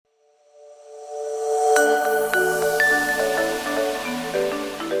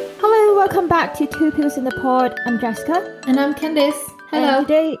Welcome back to Two Pills in the Pod. I'm Jessica. And I'm Candice. Hello.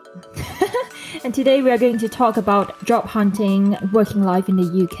 And today we are going to talk about job hunting, working life in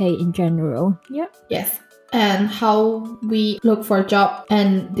the UK in general. Yep. Yes. And how we look for a job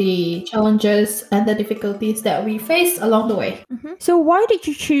and the challenges and the difficulties that we face along the way. Mm-hmm. So why did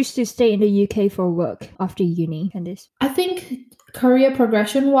you choose to stay in the UK for work after uni, Candice? I think career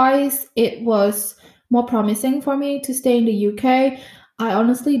progression-wise, it was more promising for me to stay in the UK. I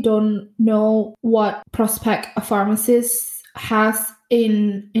honestly don't know what prospect a pharmacist has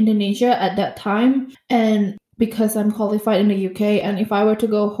in Indonesia at that time. And because I'm qualified in the UK, and if I were to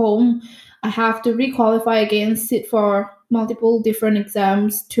go home, I have to re-qualify again, sit for multiple different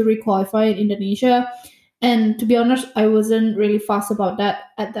exams to re-qualify in Indonesia. And to be honest, I wasn't really fussed about that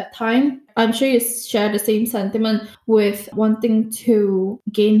at that time. I'm sure you share the same sentiment with wanting to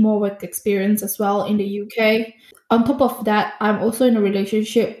gain more work experience as well in the UK. On top of that, I'm also in a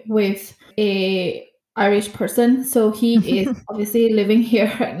relationship with a Irish person. So he is obviously living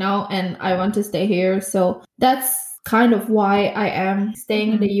here right now and I want to stay here. So that's kind of why I am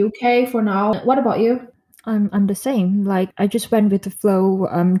staying in the UK for now. What about you? I'm the same. Like, I just went with the flow,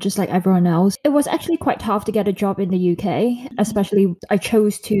 just like everyone else. It was actually quite tough to get a job in the UK, especially I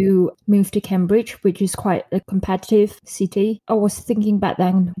chose to move to Cambridge, which is quite a competitive city. I was thinking back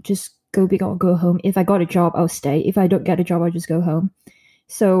then, just go big or go home. If I got a job, I'll stay. If I don't get a job, I'll just go home.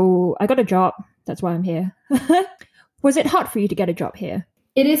 So I got a job. That's why I'm here. Was it hard for you to get a job here?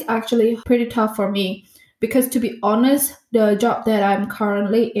 It is actually pretty tough for me. Because to be honest, the job that I'm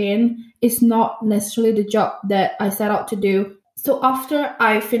currently in is not necessarily the job that I set out to do. So after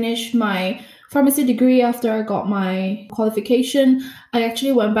I finished my pharmacy degree, after I got my qualification, I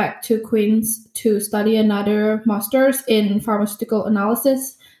actually went back to Queen's to study another master's in pharmaceutical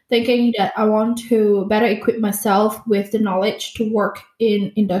analysis, thinking that I want to better equip myself with the knowledge to work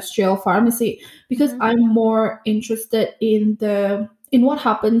in industrial pharmacy because I'm more interested in what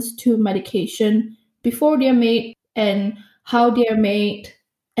happens to medication before they're made and how they're made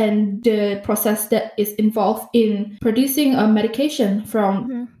and the process that is involved in producing a medication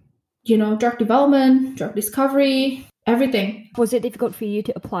from, drug development, drug discovery, everything. Was it difficult for you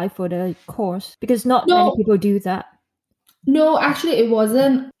to apply for the course? Because not many people do that. No, actually it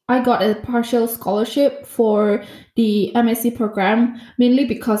wasn't. I got a partial scholarship for the MSc program, mainly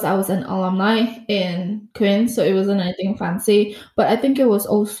because I was an alumni in Queen's, so it wasn't anything fancy. But I think it was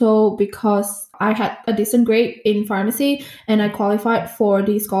also because I had a decent grade in pharmacy and I qualified for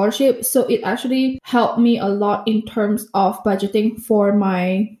the scholarship. So it actually helped me a lot in terms of budgeting for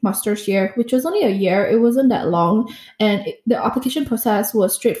my master's year, which was only a year. It wasn't that long. And the application process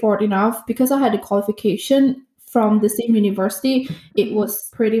was straightforward enough because I had the qualification from the same university. It was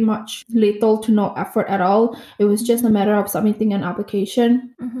pretty much little to no effort at all. It was just a matter of submitting an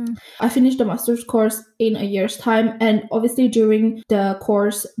application. I finished the master's course in a year's time. And obviously during the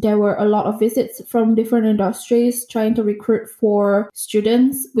course, there were a lot of visits from different industries trying to recruit for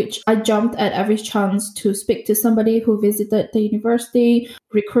students, which I jumped at every chance to speak to somebody who visited the university,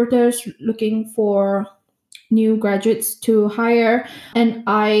 recruiters looking for new graduates to hire. And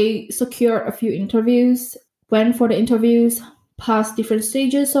I secured a few interviews, went for the interviews, passed different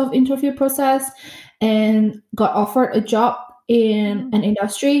stages of interview process, and got offered a job in an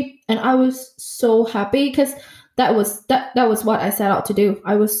industry. And I was so happy because that was what I set out to do.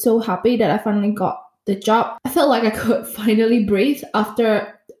 I was so happy that I finally got the job. I felt like I could finally breathe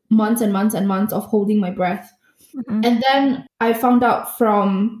after months and months and months of holding my breath. And then I found out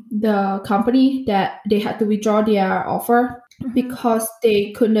from the company that they had to withdraw their offer because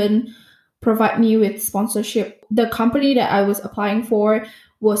they couldn't provide me with sponsorship. The company that I was applying for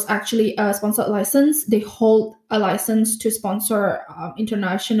was actually a sponsored license. They hold a license to sponsor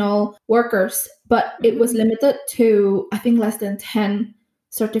international workers, but it was limited to, I think, less than 10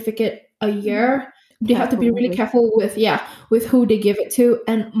 certificate a year. They have to be really careful with who they give it to.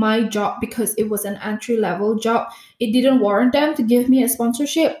 And my job, because it was an entry-level job, it didn't warrant them to give me a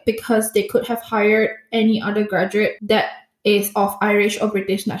sponsorship because they could have hired any other graduate that is of Irish or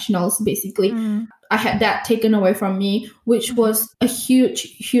British nationals, basically. I had that taken away from me, which was a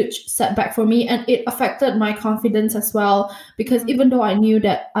huge setback for me. And it affected my confidence as well, because even though I knew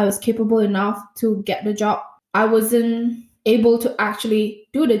that I was capable enough to get the job, I wasn't able to actually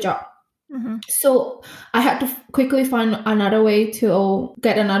do the job. So I had to quickly find another way to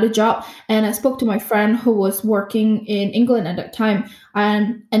get another job. And I spoke to my friend who was working in England at that time.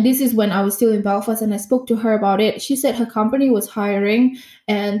 And this is when I was still in Belfast, and I spoke to her about it. She said her company was hiring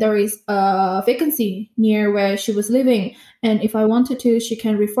and there is a vacancy near where she was living. And if I wanted to, she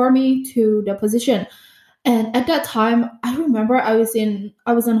can refer me to the position. And at that time, I remember I was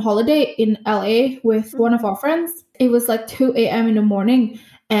on holiday in LA with one of our friends. It was like 2 a.m. in the morning,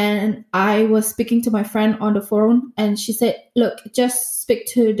 and I was speaking to my friend on the phone, and she said, "Look, just speak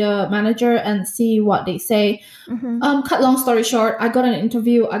to the manager and see what they say." Cut long story short, I got an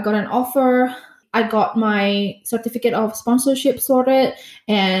interview, I got an offer, I got my certificate of sponsorship sorted,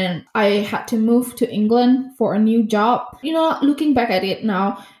 and I had to move to England for a new job. Looking back at it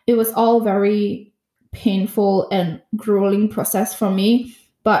now, it was all very painful and grueling process for me.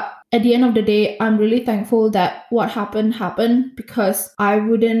 But at the end of the day, I'm really thankful that what happened, because I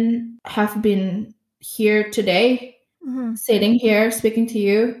wouldn't have been here today, sitting here speaking to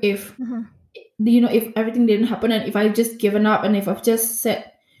you, if everything didn't happen, and if I just given up, and if I've just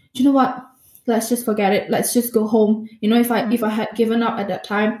said, you know what, let's just forget it, let's just go home. If I had given up at that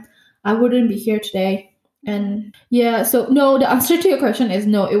time, I wouldn't be here today. And yeah, so no, the answer to your question is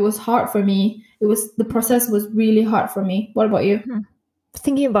no. It was hard for me. The process was really hard for me. What about you?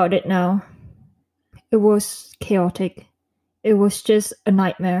 Thinking about it now, it was chaotic. It was just a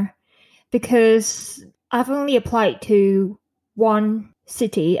nightmare because I've only applied to one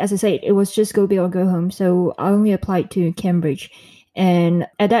city. As I said, it was just go big or go home. So I only applied to Cambridge. And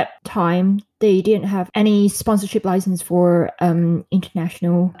at that time, they didn't have any sponsorship license for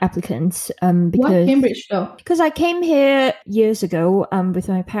international applicants. Why Cambridge though? Because I came here years ago with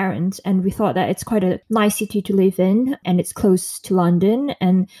my parents, and we thought that it's quite a nice city to live in, and it's close to London,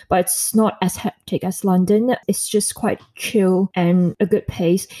 but it's not as hectic as London. It's just quite chill and a good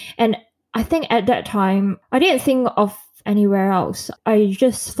pace. And I think at that time, I didn't think of anywhere else. I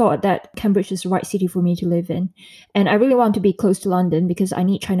just thought that Cambridge is the right city for me to live in. And I really want to be close to London because I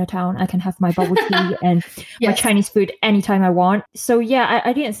need Chinatown. I can have my bubble tea and my Chinese food anytime I want. So yeah,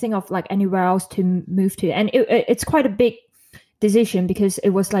 I didn't think of like anywhere else to move to. And it's quite a big decision because it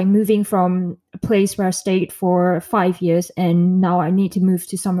was like moving from a place where I stayed for 5 years and now I need to move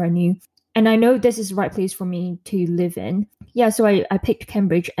to somewhere new. And I know this is the right place for me to live in. Yeah, so I picked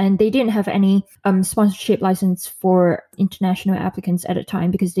Cambridge, and they didn't have any sponsorship license for international applicants at the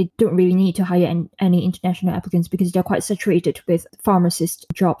time because they don't really need to hire any international applicants because they're quite saturated with pharmacist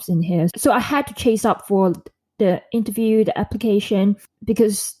jobs in here. So I had to chase up for the interview, the application,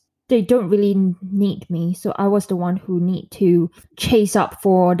 because they don't really need me. So I was the one who need to chase up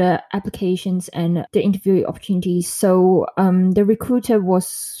for the applications and the interview opportunities. So the recruiter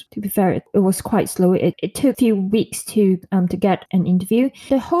was, to be fair, it was quite slow. It took a few weeks to get an interview.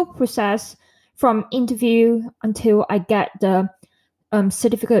 The whole process from interview until I get the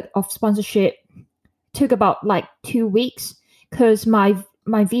certificate of sponsorship took about like 2 weeks because my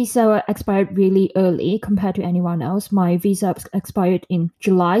visa expired really early compared to anyone else. My visa expired in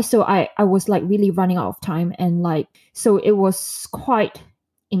July. So I was like really running out of time. And so it was quite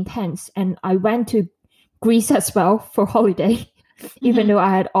intense. And I went to Greece as well for holiday, even though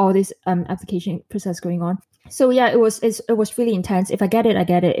I had all this application process going on. So yeah, it was really intense. If I get it, I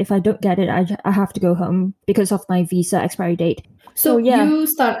get it. If I don't get it, I have to go home because of my visa expiry date. So yeah.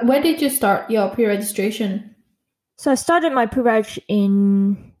 Where did you start your pre-registration? So I started my pre-reg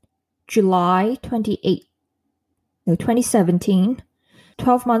in July 2017,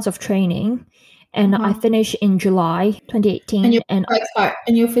 12 months of training, and I finished in July 2018. And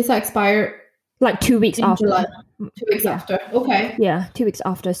your visa expired like 2 weeks after. July. 2 weeks after. Okay. Yeah, 2 weeks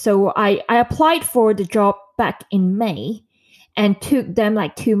after. So I applied for the job back in May and took them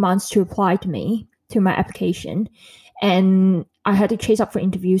like 2 months to reply to my application. And I had to chase up for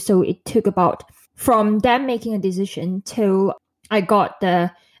interviews. So it took about from them making a decision till I got the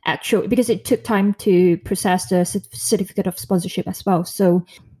actual, because it took time to process the certificate of sponsorship as well. So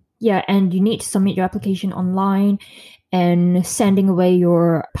yeah, and you need to submit your application online and sending away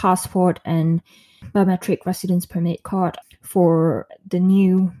your passport and biometric residence permit card for the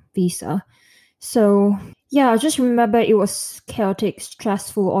new visa. So yeah, I just remember it was chaotic,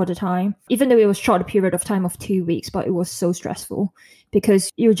 stressful all the time, even though it was short a period of time of 2 weeks, but it was so stressful because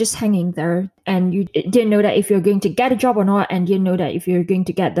you're just hanging there and you didn't know that if you're going to get a job or not, and you didn't know that if you're going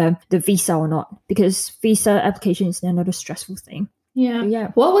to get the visa or not, because visa application is another stressful thing.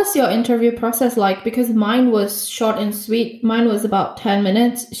 Yeah. What was your interview process like? Because mine was short and sweet. Mine was about 10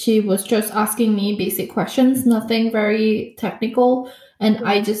 minutes. She was just asking me basic questions, nothing very technical. And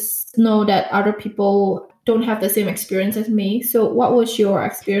I just know that other people don't have the same experience as me. So what was your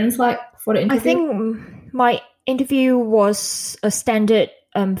experience like for the interview? I think my interview was a standard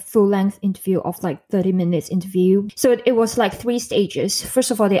full-length interview of like 30 minutes interview. So it was like 3 stages. First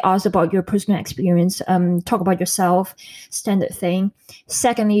of all, they asked about your personal experience, talk about yourself, standard thing.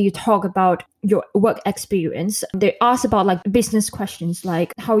 Secondly, you talk about your work experience. They ask about like business questions,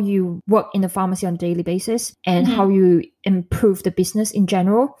 like how you work in the pharmacy on a daily basis and how you improve the business in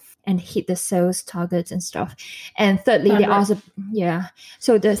general and hit the sales targets and stuff. And thirdly, they ask,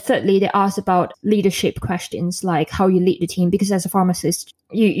 thirdly, they ask about leadership questions, like how you lead the team, because as a pharmacist,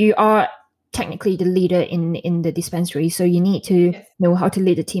 you are technically the leader in the dispensary, so you need to know how to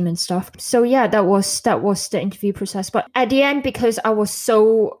lead the team and stuff. So yeah, that was the interview process. But at the end, because I was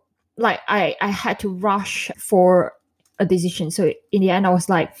so like I had to rush for a decision, so in the end I was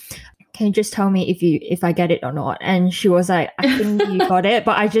like, can you just tell me if I get it or not? And she was like, I think you got it,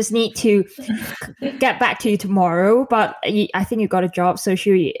 but I just need to get back to you tomorrow, but I think you got a job. So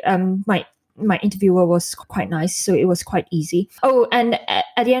she my interviewer was quite nice, so it was quite easy. Oh, and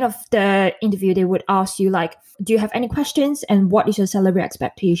at the end of the interview, they would ask you like, do you have any questions and what is your salary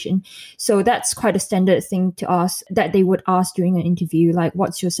expectation? So that's quite a standard thing to ask, that they would ask during an interview, like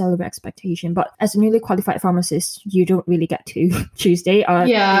what's your salary expectation? But as a newly qualified pharmacist, you don't really get to choose. They are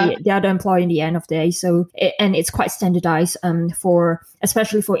the other employee in the end of the day. So and it's quite standardized for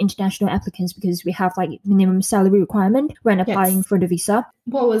especially for international applicants, because we have like minimum salary requirement when applying for the visa.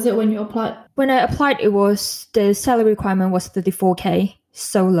 What was it when you applied? When I applied, it was the salary requirement was 34K,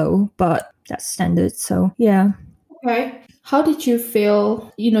 so low, but that's standard. So yeah. Okay. How did you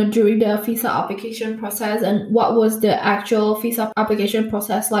feel, during the visa application process, and what was the actual visa application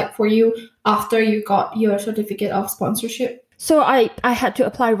process like for you after you got your certificate of sponsorship? So I had to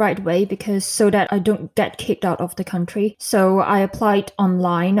apply right away, because so that I don't get kicked out of the country. So I applied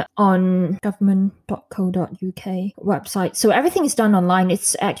online on government.co.uk website. So everything is done online.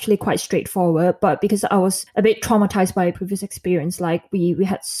 It's actually quite straightforward. But because I was a bit traumatized by a previous experience, like we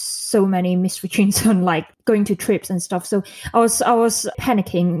had so many misfortunes on like going to trips and stuff. So I was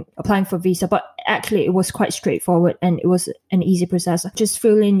panicking applying for visa, but actually it was quite straightforward and it was an easy process. Just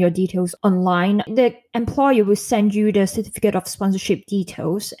fill in your details online. The employer will send you the certificate of sponsorship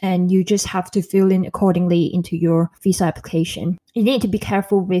details, and you just have to fill in accordingly into your visa application. You need to be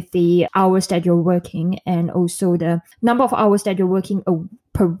careful with the hours that you're working, and also the number of hours that you're working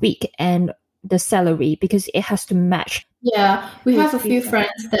per week, and the salary, because it has to match. Yeah, we have a few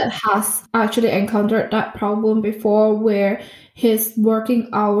friends that has actually encountered that problem before, where his working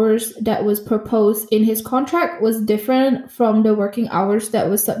hours that was proposed in his contract was different from the working hours that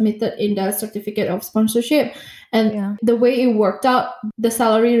was submitted in the certificate of sponsorship. And the way it worked out, the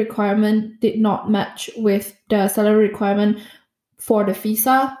salary requirement did not match with the salary requirement for the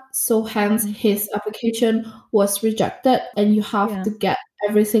visa. So hence his application was rejected, and you have to get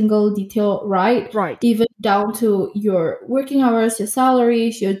every single detail right, even down to your working hours, your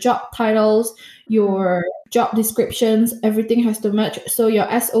salaries, your job titles, your job descriptions. Everything has to match. So your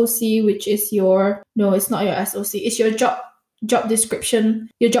SOC, which is no, it's not your SOC, it's your job description,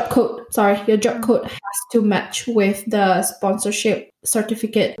 your job code has to match with the sponsorship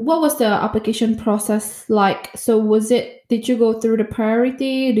certificate. What was the application process like? So did you go through the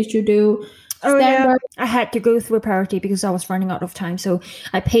priority? Did you do standard? I had to go through a priority because I was running out of time. So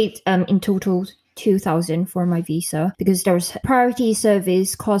I paid in total 2,000 for my visa, because there was priority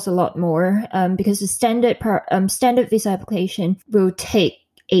service cost a lot more, because the standard visa application will take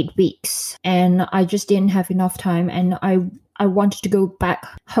 8 weeks, and I just didn't have enough time, and I wanted to go back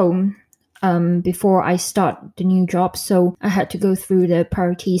home before I start the new job. So I had to go through the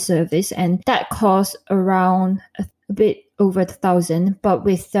priority service, and that cost around a bit over 1,000. But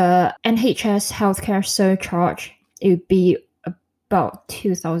with the NHS healthcare surcharge, it would be about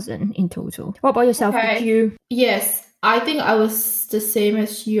 2,000 in total. What about yourself? Okay. Did you? Yes, I think I was the same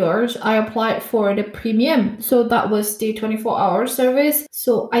as yours. I applied for the premium, so that was the 24-hour service.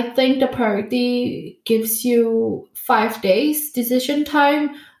 So I think the priority gives you 5 days decision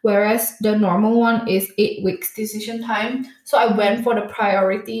time, whereas the normal one is 8 weeks decision time. So I went for the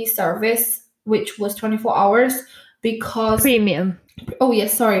priority service, which was 24 hours, because Premium. Oh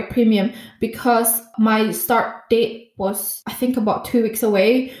yes, sorry, premium, because my start date was, I think, about 2 weeks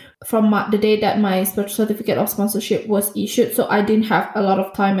away from the day that my certificate of sponsorship was issued. So I didn't have a lot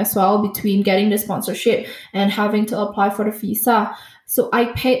of time as well between getting the sponsorship and having to apply for the visa. So I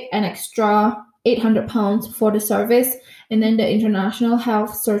paid an extra £800 for the service, and then the international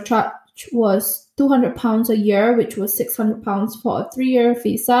health surcharge was £200 a year, which was £600 for a 3-year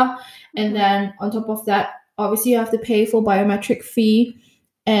visa. And then on top of that, obviously you have to pay for biometric fee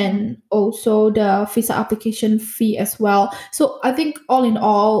and also the visa application fee as well. So I think all in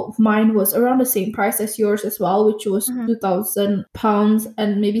all, mine was around the same price as yours as well, which was £2,000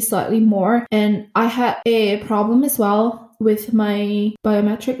 and maybe slightly more. And I had a problem as well with my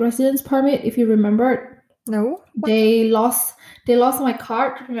biometric residence permit, if you remember. No. What? They lost my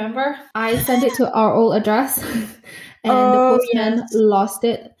card, remember? I sent it to our old address and the Oh postman yes. lost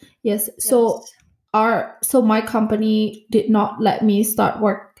it. Yes. So Yes. my company did not let me start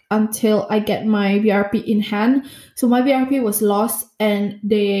work until I get my BRP in hand. So my BRP was lost and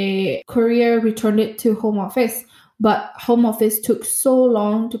the courier returned it to home office. But home office took so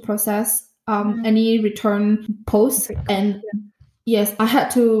long to process any return posts, and yes, I had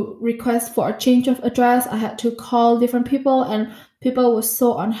to request for a change of address. I had to call different people, and people were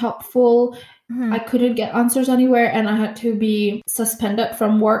so unhelpful. I Mm-hmm. couldn't get answers anywhere, and I had to be suspended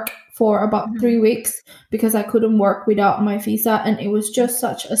from work for about Mm-hmm. 3 weeks because I couldn't work without my visa. And it was just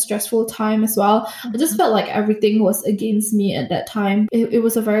such a stressful time as well. I just felt like everything was against me at that time. It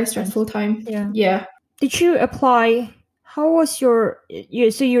was a very stressful time. Yeah. Yeah. Did you apply? How was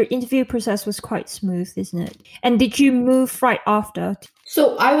so your interview process was quite smooth, isn't it? And did you move right after?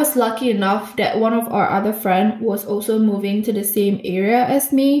 So I was lucky enough that one of our other friend was also moving to the same area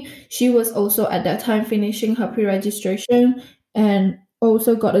as me. She was also at that time finishing her pre-registration and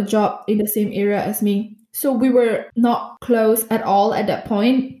also got a job in the same area as me. So we were not close at all at that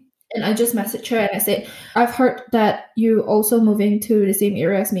point. And I just messaged her and I said, I've heard that you also moving to the same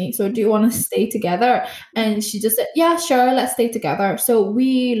area as me. So do you want to stay together? And she just said, yeah, sure, let's stay together. So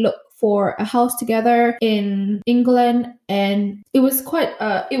we looked for a house together in England, and it was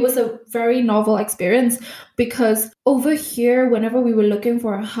a very novel experience because over here whenever we were looking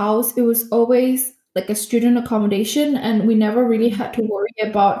for a house, it was always like a student accommodation, and we never really had to worry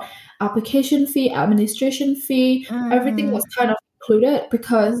about application fee, administration fee. Everything Mm-hmm. was kind of included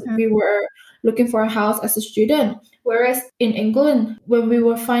because we were looking for a house as a student. Whereas in England, when we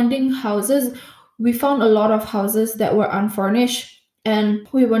were finding houses, we found a lot of houses that were unfurnished, and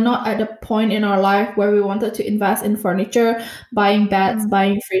we were not at a point in our life where we wanted to invest in furniture, buying beds,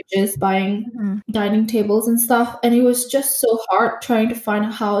 buying fridges, buying dining tables and stuff. And it was just so hard trying to find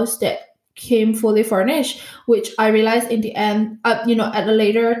a house that came fully furnished, which I realized in the end, at a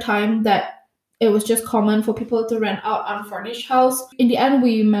later time, that it was just common for people to rent out unfurnished house. In the end,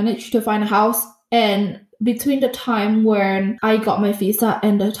 we managed to find a house, and between the time when I got my visa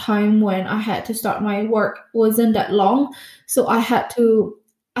and the time when I had to start my work wasn't that long. So I had to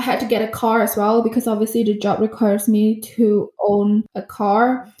get a car as well because obviously the job requires me to own a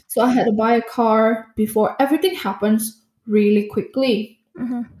car. So I had to buy a car before everything happens really quickly.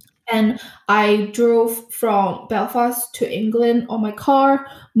 Mm-hmm. And I drove from Belfast to England on my car,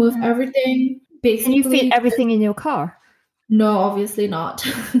 moved everything, Can you fit basically. everything in your car? No, obviously not.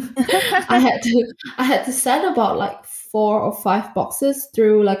 I had to send about like 4 or 5 boxes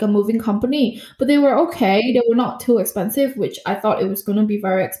through like a moving company, but they were okay. They were not too expensive, which I thought it was going to be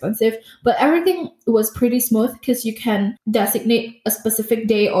very expensive. But everything was pretty smooth because you can designate a specific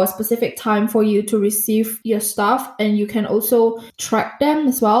day or a specific time for you to receive your stuff, and you can also track them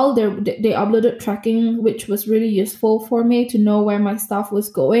as well. They uploaded tracking, which was really useful for me to know where my stuff was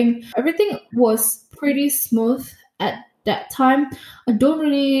going. Everything was pretty smooth at that time. I don't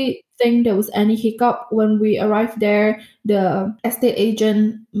really think there was any hiccup when we arrived there. The estate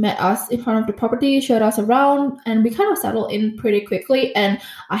agent met us in front of the property, showed us around, and we kind of settled in pretty quickly. And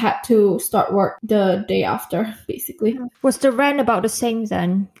I had to start work the day after, basically. Was the rent about the same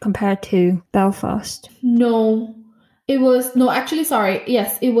then compared to Belfast? No, actually, sorry.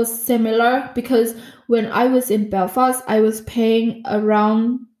 Yes, it was similar because when I was in Belfast, I was paying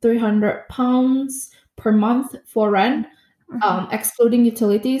around £300 per month for rent, excluding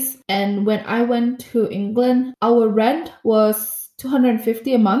utilities. And when I went to England, our rent was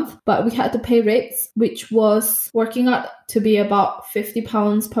 250 a month, but we had to pay rates, which was working out to be about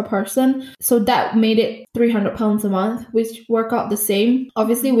 £50 per person. So that made it £300 a month, which work out the same.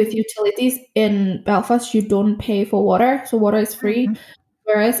 Obviously, with utilities in Belfast, you don't pay for water, so water is free.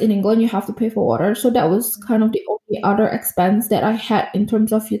 Whereas in England, you have to pay for water. So that was kind of the only other expense that I had in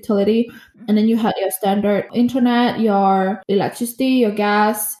terms of utility. And then you had your standard internet, your electricity, your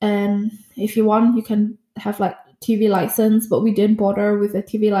gas, and if you want, you can have like TV license, but we didn't bother with a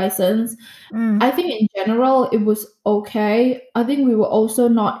TV license. I think in general, it was okay. I think we were also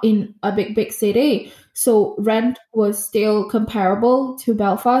not in a big city. So rent was still comparable to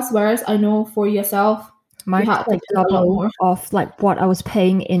Belfast, whereas I know for yourself, you Mine's had to like pay a lot double more. of like what I was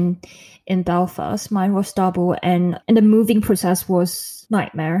paying in Belfast. Mine was double, and the moving process was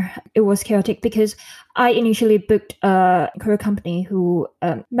nightmare. It was chaotic because I initially booked a courier company who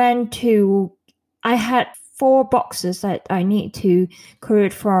meant to. I had 4 boxes that I need to courier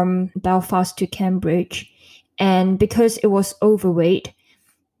from Belfast to Cambridge, and because it was overweight,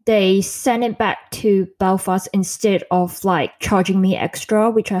 they sent it back to Belfast instead of like charging me extra,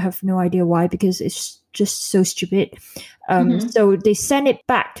 which I have no idea why because just so stupid. So they sent it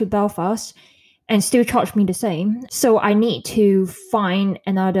back to Belfast and still charge me the same. So I need to find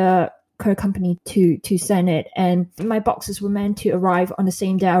another courier company to send it. And my boxes were meant to arrive on the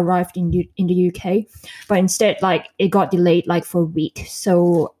same day I arrived in the UK, but instead like it got delayed like for a week.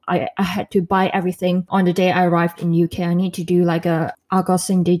 So I had to buy everything on the day I arrived in UK. I need to do like I got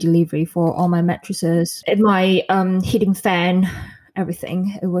same day delivery for all my mattresses, my heating fan,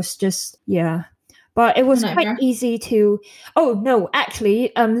 everything. It was just but it was quite easy to. Oh no,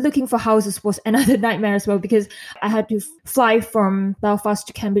 actually, looking for houses was another nightmare as well, because I had to fly from Belfast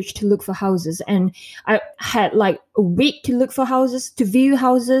to Cambridge to look for houses, and I had like a week to look for houses, to view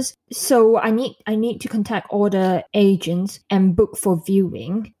houses. So I need to contact all the agents and book for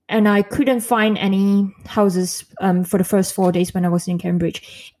viewing. And I couldn't find any houses for the first 4 days when I was in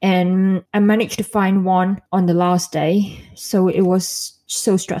Cambridge, and I managed to find one on the last day. So it was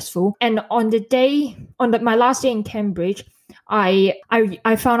so stressful. And on my last day in Cambridge, I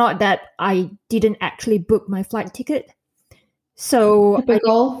found out that I didn't actually book my flight ticket. So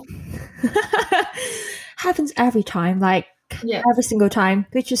typical. Happens every time, like every single time,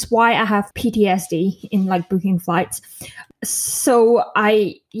 which is why I have PTSD in like booking flights. So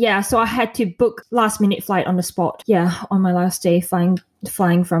I had to book last minute flight on the spot. Yeah, on my last day, flying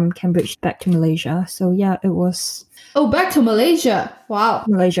from Cambridge back to Malaysia. So it was. Oh, back to Malaysia! Wow.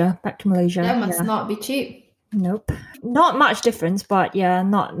 Back to Malaysia. That must not be cheap. Nope, not much difference, but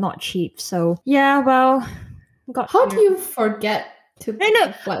not cheap. So well, how do you forget to book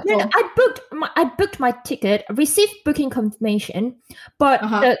the flight? No, I booked my ticket, received booking confirmation, but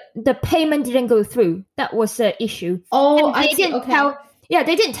the payment didn't go through. That was the issue. Oh, and they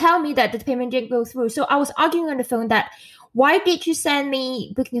didn't tell me that the payment didn't go through. So I was arguing on the phone that, why did you send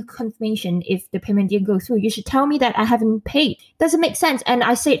me booking confirmation if the payment didn't go through? You should tell me that I haven't paid. Doesn't make sense. And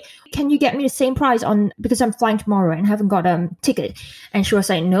I said, can you get me the same price because I'm flying tomorrow and haven't got a ticket? And she was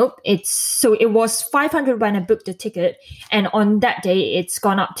like, nope. It was 500 when I booked the ticket, and on that day it's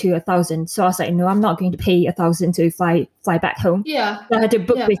gone up to 1,000. So I was like, no, I'm not going to pay 1,000 to fly back home. Yeah. So I had to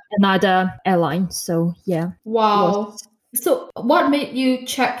book with another airline. So Wow. So what made you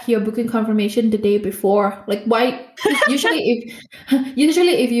check your booking confirmation the day before? Like, why? Usually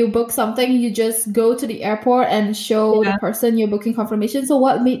if you book something, you just go to the airport and show the person your booking confirmation. So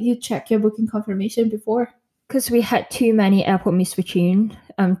what made you check your booking confirmation before? Because we had too many airport misfortune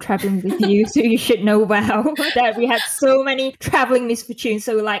traveling with you, so you should know well that we had so many traveling misfortunes.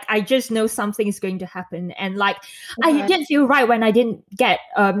 So like, I just know something is going to happen, and like I didn't feel right when I didn't get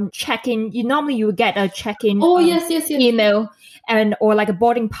check-in. You would get a check-in email or like a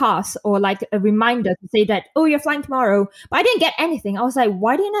boarding pass or like a reminder to say that, oh, you're flying tomorrow. But I didn't get anything. I was like,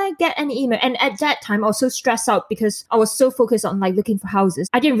 why didn't I get any email? And at that time I was so stressed out because I was so focused on like looking for houses.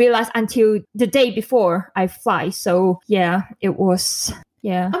 I didn't realize until the day before I fly. So it was.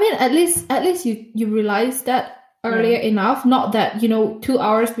 I mean, at least you realized that earlier enough, not that 2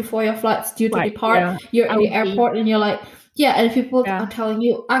 hours before your flight's due to depart, you're in the airport and you're like, and people are telling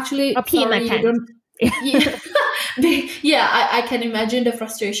you, actually, I'll pee in my pants. I can imagine the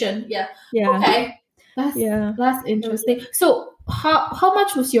frustration. Okay, that's interesting. So how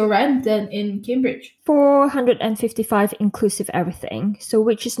much was your rent then in Cambridge? 455 inclusive everything, so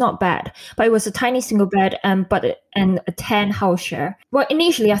which is not bad, but it was a tiny single bed and a 10 house share. Well,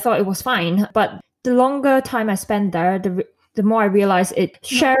 initially I thought it was fine, but the longer time I spent there, the more I realized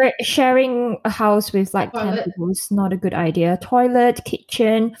sharing a house with like 10 people is not a good idea. Toilet,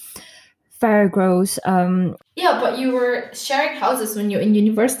 kitchen, very gross. But you were sharing houses when you're in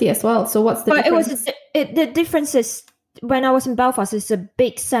university as well. So what's the difference? The difference is, when I was in Belfast, it's a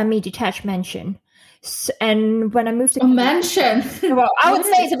big semi-detached mansion. And when I moved to mansion, well, I would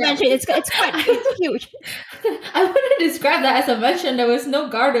say it's a mansion. It's huge. I wouldn't describe that as a mansion. There was no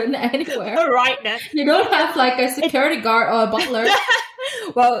garden anywhere. All right then. You don't have like a security guard or a butler.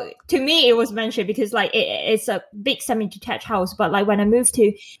 Well, to me it was mansion because like it's a big semi-detached house. But like when I moved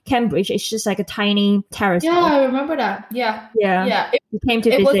to Cambridge, it's just like a tiny terrace house. I remember that. Yeah. You came to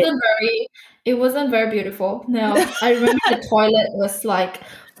visit. It wasn't very beautiful. No, I remember the toilet was like,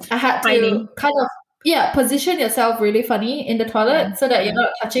 I had to kind of position yourself really funny in the toilet so that you're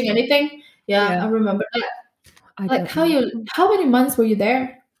not touching anything. I remember that. How many months were you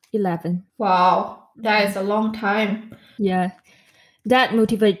there? 11. Wow, that is a long time. That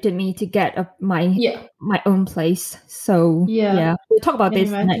motivated me to get my own place. So we'll talk about this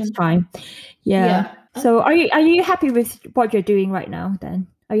next time. So are you happy with what you're doing right now then?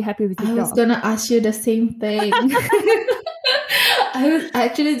 Are you happy with your job? I was gonna ask you the same thing. I was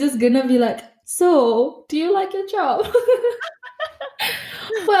actually just gonna be like, so do you like your job?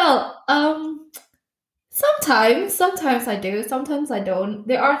 Well, Sometimes I do, sometimes I don't.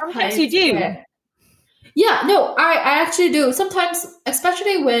 There are Sometimes you times do. where, yeah, no, I actually do. Sometimes,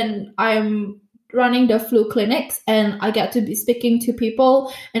 especially when I'm running the flu clinics and I get to be speaking to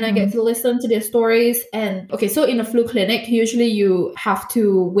people and I get to listen to their stories. And okay, so in a flu clinic, usually you have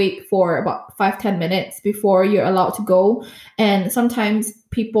to wait for about 5-10 minutes before you're allowed to go. And sometimes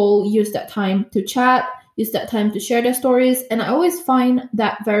people use that time to chat, use that time to share their stories. And I always find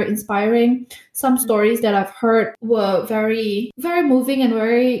that very inspiring. Some stories that I've heard were very, very moving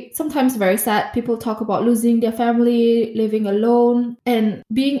and sometimes very sad. People talk about losing their family, living alone, and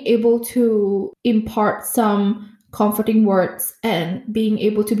being able to impart some comforting words and being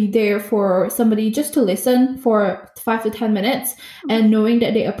able to be there for somebody just to listen for 5 to 10 minutes and knowing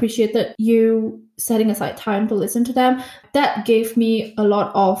that they appreciated you setting aside time to listen to them. That gave me a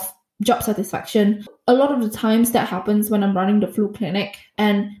lot of job satisfaction. A lot of the times that happens when I'm running the flu clinic.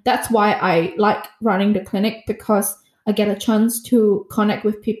 And that's why I like running the clinic, because I get a chance to connect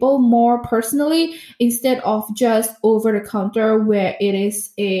with people more personally instead of just over the counter where it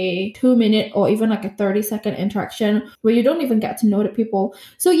is a 2 minute or even like a 30-second interaction where you don't even get to know the people.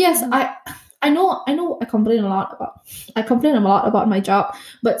 So yes, I know I complain a lot about my job,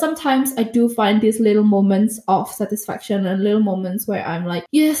 but sometimes I do find these little moments of satisfaction and little moments where I'm like,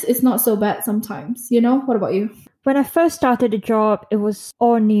 yes, it's not so bad sometimes. What about you? When I first started the job, it was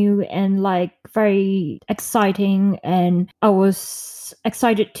all new and like very exciting, and I was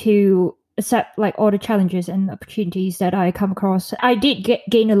excited to accept like all the challenges and opportunities that I come across. I did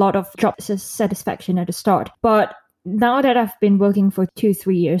gain a lot of job satisfaction at the start, but now that I've been working for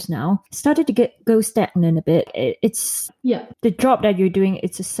 2-3 years now, it started to go stagnant a bit. It's the job that you're doing,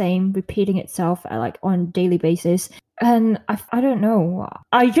 it's the same, repeating itself like on a daily basis. And I don't know.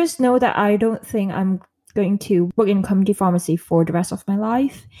 I just know that I don't think I'm going to work in community pharmacy for the rest of my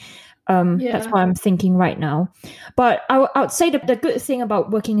life. That's what I'm thinking right now. But I would say the good thing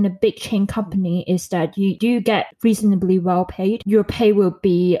about working in a big chain company is that you do get reasonably well paid. Your pay will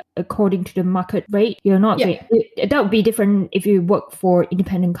be according to the market rate. You're not that would be different if you work for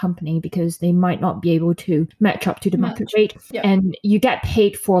independent company, because they might not be able to match up to the market rate. And you get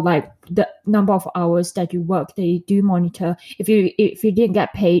paid for like the number of hours that you work. They do monitor. If you didn't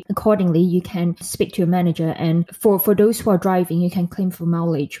get paid accordingly, you can speak to your manager. And for those who are driving, you can claim for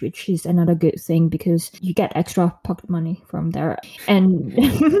mileage, which is another good thing because you get extra pocket money from there. And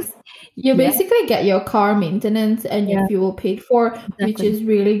you basically get your car maintenance and your fuel paid for, which is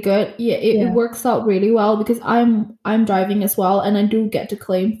really good. It works out really well because I'm driving as well, and I do get to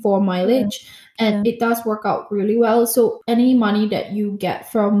claim for mileage. And it does work out really well. So any money that you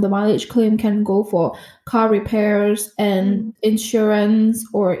get from the mileage claim can go for car repairs and insurance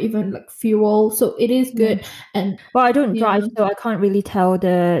or even like fuel. So it is good. And well, I don't drive, so I can't really tell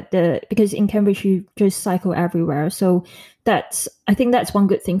the because in Cambridge you just cycle everywhere. So I think that's one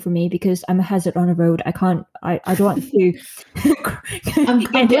good thing for me, because I'm a hazard on the road. I don't want to. I'm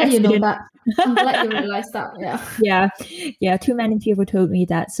glad you know that. I'm glad you realized that. Yeah. Too many people told me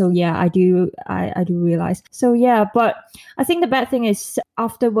that. So yeah, I do realize. So yeah, but I think the bad thing is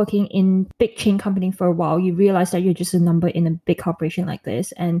after working in big chain company for a while, you realize that you're just a number in a big corporation like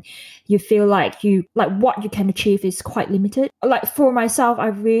this, and you feel like what you can achieve is quite limited. Like for myself, I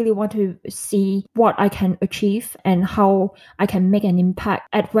really want to see what I can achieve and how I can make an impact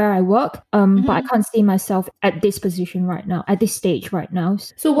at where I work. But I can't see myself at this position right now, at this stage right now.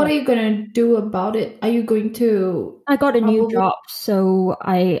 So what are you gonna do about it? Are you going to? I got a new job, so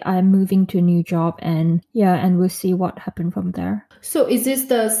I'm moving to a new job, and we'll see what happens from there. So is this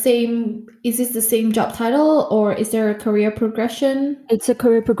the same job title, or is there a career progression? It's a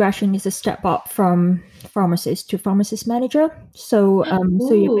career progression. It's a step up from pharmacist to pharmacist manager. So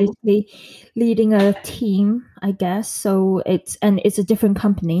so you're basically leading a team, I guess. So it's a different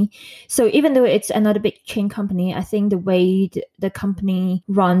company. So even though it's another big chain company, I think the way the company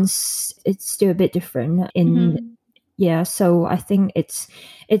runs, it's still a bit different so I think it's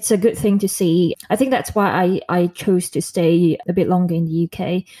a good thing to see. I think that's why I chose to stay a bit longer in the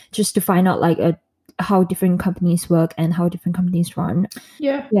UK, just to find out like how different companies work and how different companies run.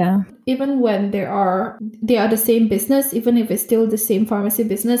 Yeah. Even when they are the same business, even if it's still the same pharmacy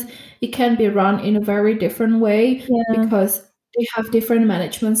business, it can be run in a very different way because they have different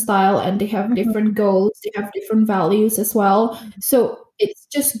management style and they have different goals, they have different values as well. So it's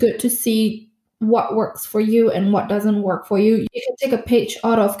just good to see what works for you and what doesn't work for you. You can take a page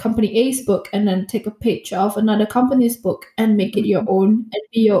out of company A's book and then take a page of another company's book and make it your own and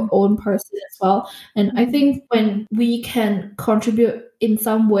be your own person as well. And I think when we can contribute in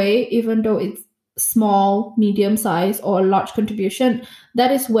some way, even though it's small, medium size, or large contribution,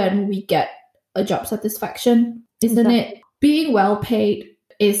 that is when we get a job satisfaction, isn't it? Being well paid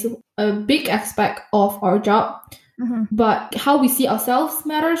is a big aspect of our job. But how we see ourselves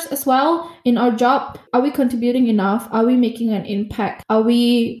matters as well in our job. Are we contributing enough? Are we making an impact? Are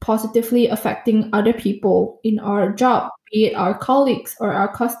we positively affecting other people in our job, be it our colleagues or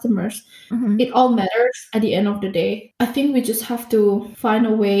our customers? It all matters at the end of the day. I think we just have to find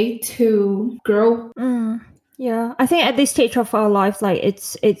a way to grow. Yeah, I think at this stage of our life, like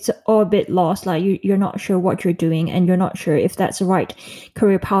it's all a bit lost. Like you're not sure what you're doing, and you're not sure if that's the right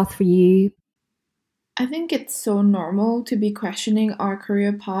career path for you. I think it's so normal to be questioning our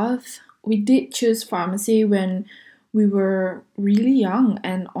career path. We did choose pharmacy when we were really young,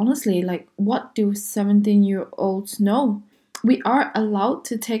 and honestly, like, what do 17-year-olds know? We are allowed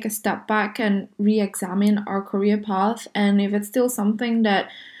to take a step back and re examine our career path, and if it's still something that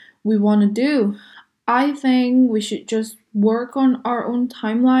we want to do. I think we should just work on our own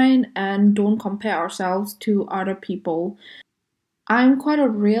timeline and don't compare ourselves to other people. I'm quite a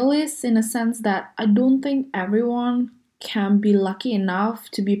realist in a sense that I don't think everyone can be lucky enough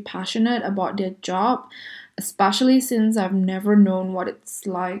to be passionate about their job, especially since I've never known what it's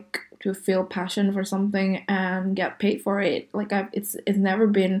like to feel passion for something and get paid for it. Like it's never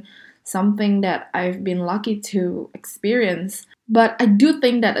been something that I've been lucky to experience. But I do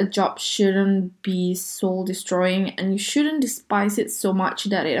think that a job shouldn't be soul destroying and you shouldn't despise it so much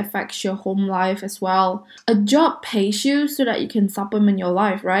that it affects your home life as well. A job pays you so that you can supplement your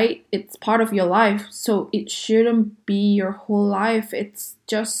life, right? It's part of your life, so it shouldn't be your whole life. It's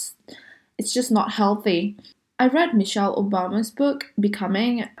just not healthy. I read Michelle Obama's book,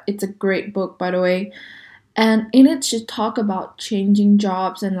 Becoming. It's a great book, by the way. And in it, she talked about changing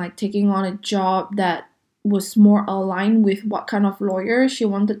jobs and like taking on a job that was more aligned with what kind of lawyer she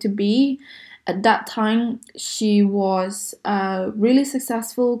wanted to be. At that time, she was a really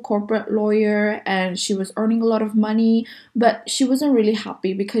successful corporate lawyer and she was earning a lot of money, but she wasn't really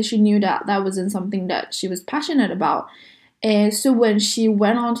happy because she knew that that wasn't something that she was passionate about. And so when she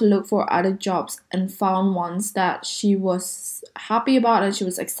went on to look for other jobs and found ones that she was happy about and she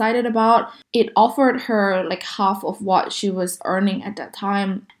was excited about, it offered her like half of what she was earning at that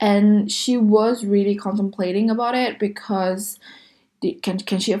time. And she was really contemplating about it because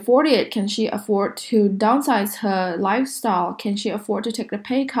can she afford it? Can she afford to downsize her lifestyle? Can she afford to take the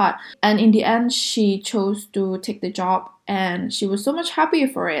pay cut? And in the end, she chose to take the job and she was so much happier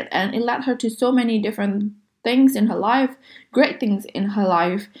for it. And it led her to so many different things in her life, great things in her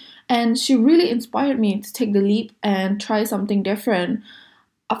life. And she really inspired me to take the leap and try something different.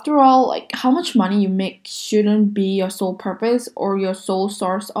 After all, like how much money you make shouldn't be your sole purpose or your sole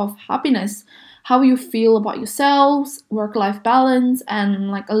source of happiness. How you feel about yourselves, work-life balance,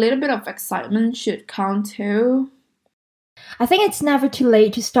 and like a little bit of excitement should count too. I think it's never too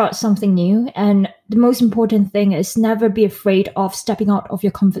late to start something new, and the most important thing is never be afraid of stepping out of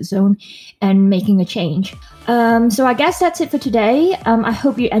your comfort zone and making a change. So I guess that's it for today. I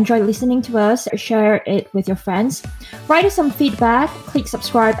hope you enjoyed listening to us. Share it with your friends. Write us some feedback, click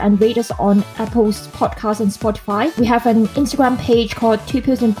subscribe, and rate us on Apple's podcast and Spotify. We have an Instagram page called 2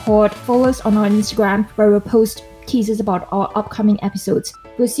 Pills in Pod. Follow us on our Instagram where we'll post teasers about our upcoming episodes.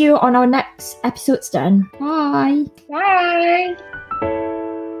 We'll see you on our next episodes then. Bye! Bye!